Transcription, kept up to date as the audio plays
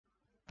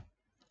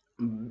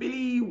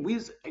Billy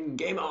Wiz and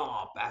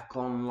Gamer back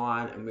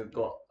online, and we've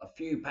got a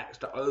few packs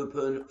to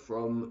open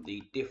from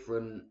the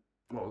different.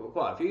 Well, we've got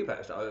quite a few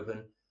packs to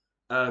open.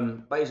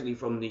 Basically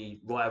from the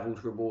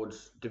Rivals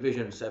Rewards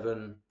Division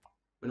 7.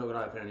 We're not going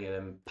to open any of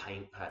them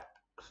paint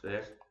packs.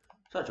 There's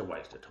such a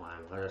waste of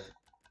time.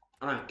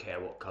 I don't care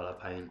what colour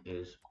paint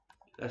is.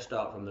 Let's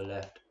start from the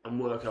left and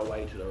work our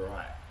way to the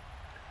right.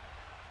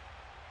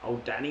 Oh,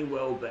 Danny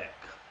Welbeck.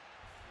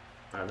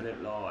 Having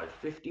it large.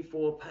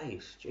 54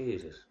 pace.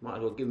 Jesus. Might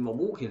as well give him a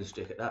walking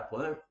stick at that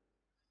point.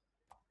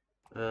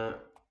 Yeah,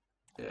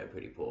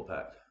 pretty poor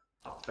pack.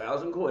 Oh,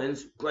 1,000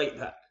 coins. Great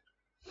pack.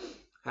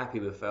 Happy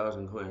with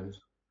 1,000 coins.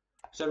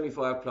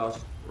 75 plus.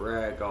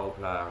 Rare gold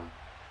player.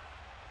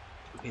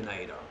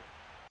 Pineda.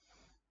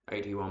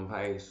 81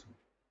 pace.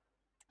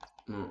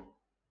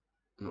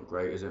 Not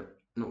great, is it?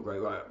 Not great.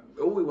 Right.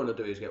 All we want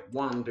to do is get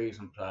one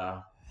decent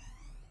player.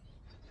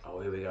 Oh,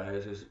 here we go.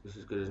 This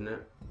is good, isn't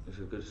it? This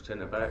is a good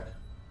centre back.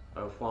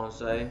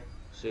 France,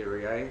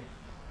 Serie A.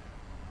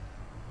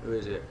 Who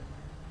is it?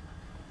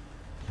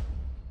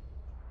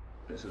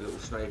 It's a little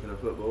snake in a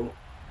football.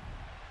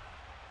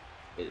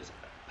 It's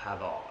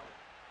Pavard.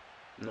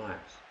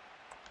 Nice.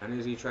 And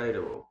is he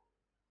tradable?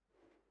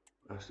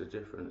 That's the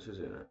difference,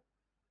 isn't it?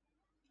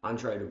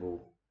 Untradeable.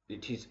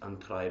 It is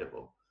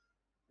untradable.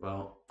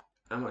 Well,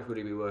 how much would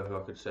he be worth if I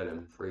could sell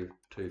him?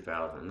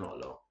 2,000. Not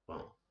a lot.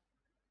 Well,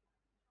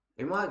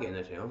 he might get in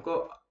the team. I've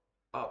got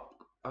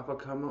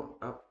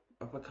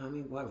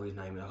uppercoming, whatever his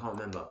name is. I can't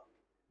remember.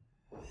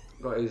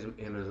 Got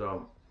him as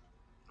well.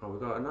 Oh, we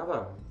got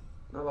another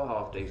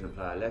half decent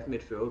player. Left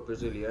midfield,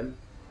 Brazilian,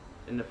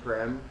 in the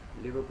Prem,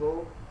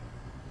 Liverpool.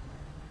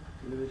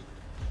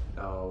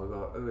 Oh, we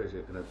got. Who is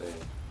it going to be?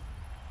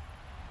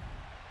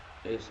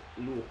 It's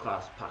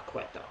Lucas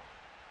Paqueta.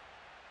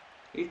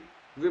 His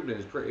dribbling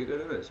is pretty good,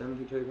 isn't it?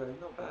 72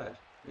 pace, not bad.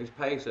 His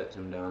pace lets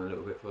him down a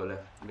little bit for the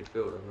left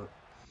midfielder, but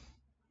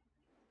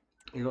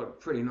he's got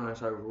pretty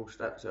nice overall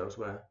stats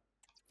elsewhere.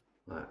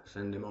 Right,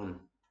 send him on.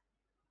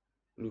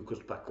 Lucas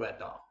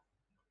Paqueta.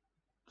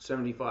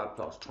 75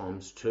 plus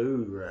times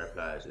 2 rare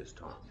players this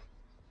time.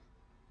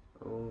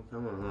 Oh,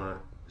 come on, right.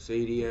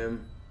 CDM,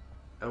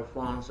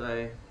 France.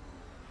 There's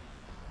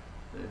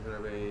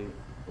going to be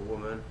a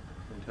woman,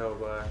 I can tell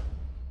by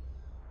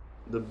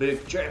the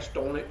big chest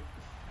on it.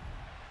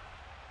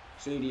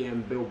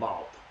 CDM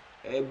Bilbao.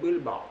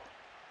 Bilbao.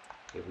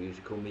 People used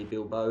to call me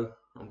Bilbo.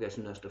 I'm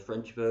guessing that's the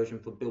French version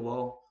for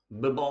Bilbao.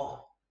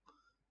 Bilbao.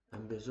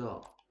 And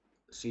Bizarre.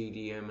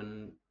 CDM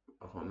and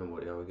I can't remember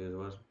what the other guy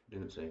was.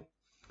 Didn't see.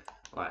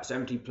 Right,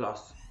 70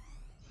 plus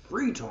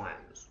 3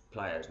 times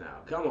players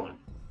now. Come on.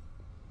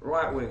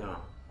 Right winger.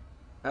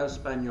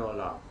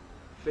 Española.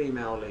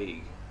 Female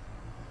league.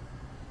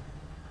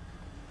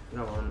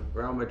 Come on.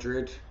 Real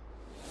Madrid.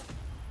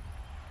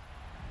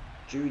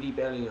 Judy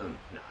Bellingham.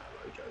 No,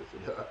 I'm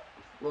joking.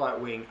 Right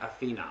wing.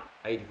 Athena.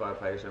 85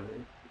 pace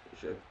something.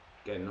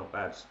 Again, not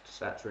bad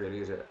stats really,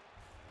 is it?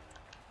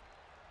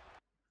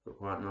 But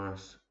quite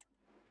nice.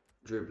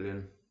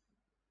 Dribbling.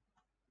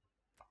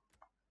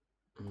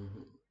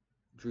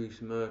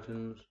 Dries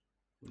Mertens.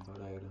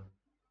 Parada.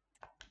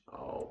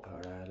 Oh,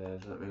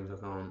 Paredes. That means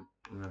I'm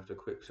gonna have to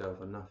quick sell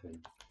for nothing.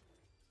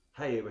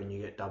 Hey, when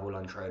you get double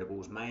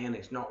untradables, man,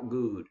 it's not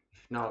good.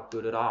 It's not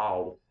good at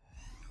all.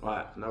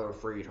 Right, another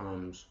 3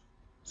 times.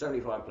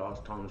 75 plus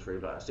times 3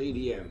 players.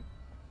 CDM.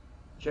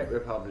 Czech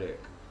Republic.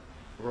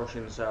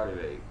 Russian Saudi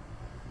League.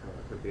 Oh,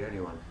 it could be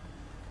anyone.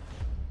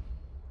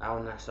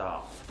 Al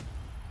Nassr.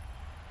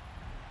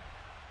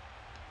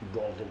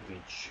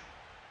 Brozovic.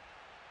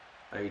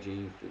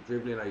 80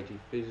 dribbling, 80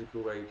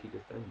 physical, 80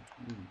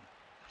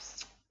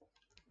 defense.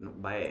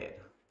 Not bad.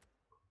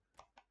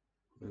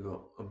 We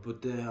got a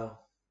Budea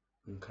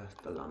and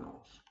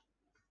Castellanos.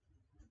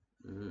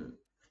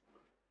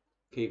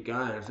 Keep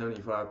going,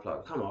 75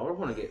 plus. Come on, I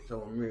want to get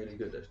someone really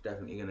good that's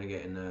definitely going to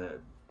get in there.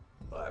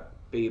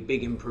 Be a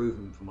big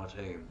improvement for my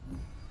team.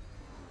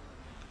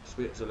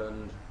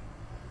 Switzerland.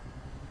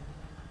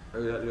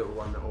 Who's that little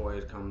one that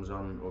always comes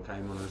on or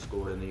came on and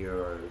scored in the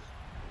Euros?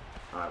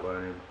 Alright, well,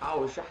 him.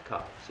 Oh,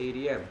 Xhaka,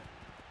 CDM.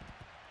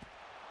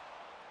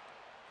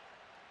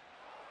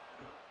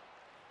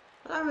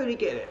 I don't really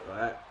get it,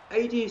 right?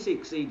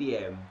 86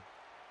 CDM.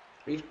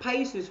 His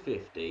pace is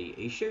 50,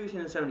 his shooting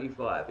is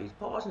 75, his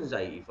passing is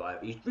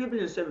 85, his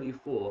dribbling is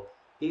 74,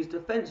 his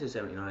defence is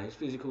 79, his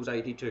physical is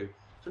 82.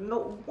 So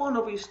not one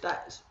of his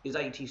stats is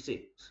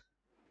 86.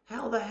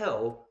 How the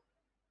hell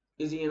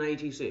is he an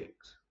 86?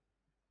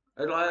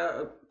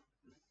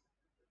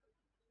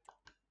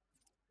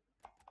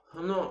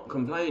 I'm not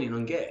complaining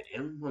on getting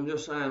him. I'm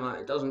just saying, like,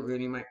 it doesn't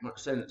really make much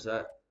sense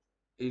that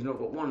he's not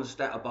got one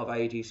stat above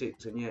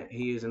 86 and yet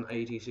he is an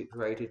 86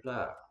 rated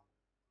player.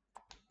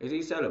 Is he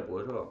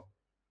sellable as well?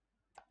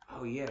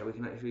 Oh yeah, we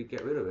can actually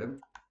get rid of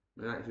him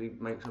and actually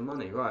make some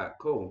money. Right,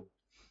 cool.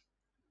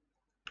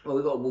 Well,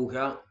 we've got a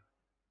Walkout.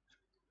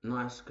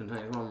 Nice,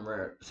 contains 1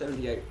 rare.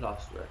 78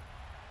 plus rare.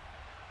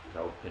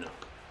 Old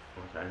pin-up.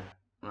 Okay.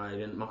 They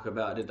didn't muck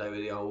about, did they, with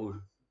the old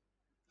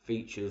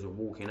features of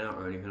walking out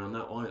or anything on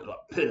that one? It's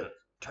like, pin-up,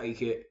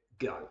 take it,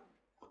 go.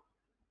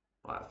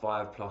 Like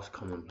 5+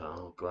 common player.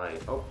 Oh,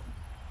 great. Oh,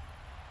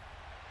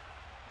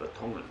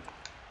 Vertonghen.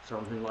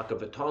 Something like a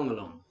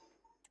Vertonghen.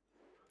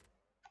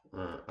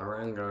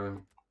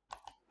 Arango.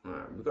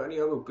 We got any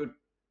other good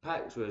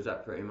packs, or is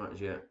that pretty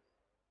much it?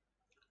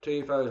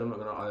 Tifos I'm not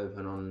going to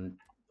open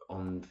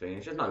on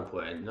things. There's no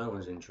point. No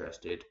one's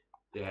interested.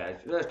 Yeah,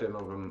 the rest of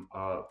them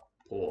are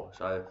poor.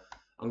 So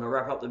I'm going to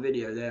wrap up the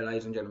video there,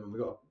 ladies and gentlemen.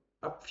 We've got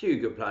a few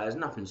good players,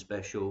 nothing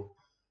special.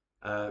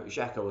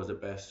 Xhaka was the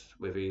best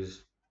with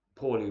his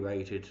poorly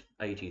rated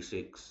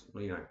 86.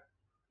 You know,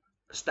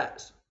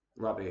 stats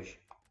rubbish.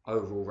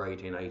 Overall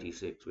rating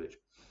 86, which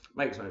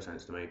makes no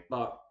sense to me.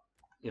 But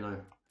you know,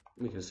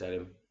 we can sell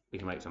him. We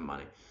can make some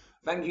money.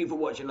 Thank you for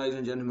watching, ladies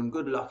and gentlemen.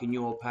 Good luck in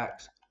your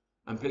packs.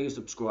 And please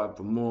subscribe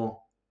for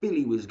more.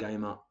 Billy Wiz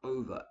Gamer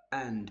over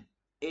and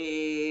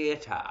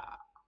eta.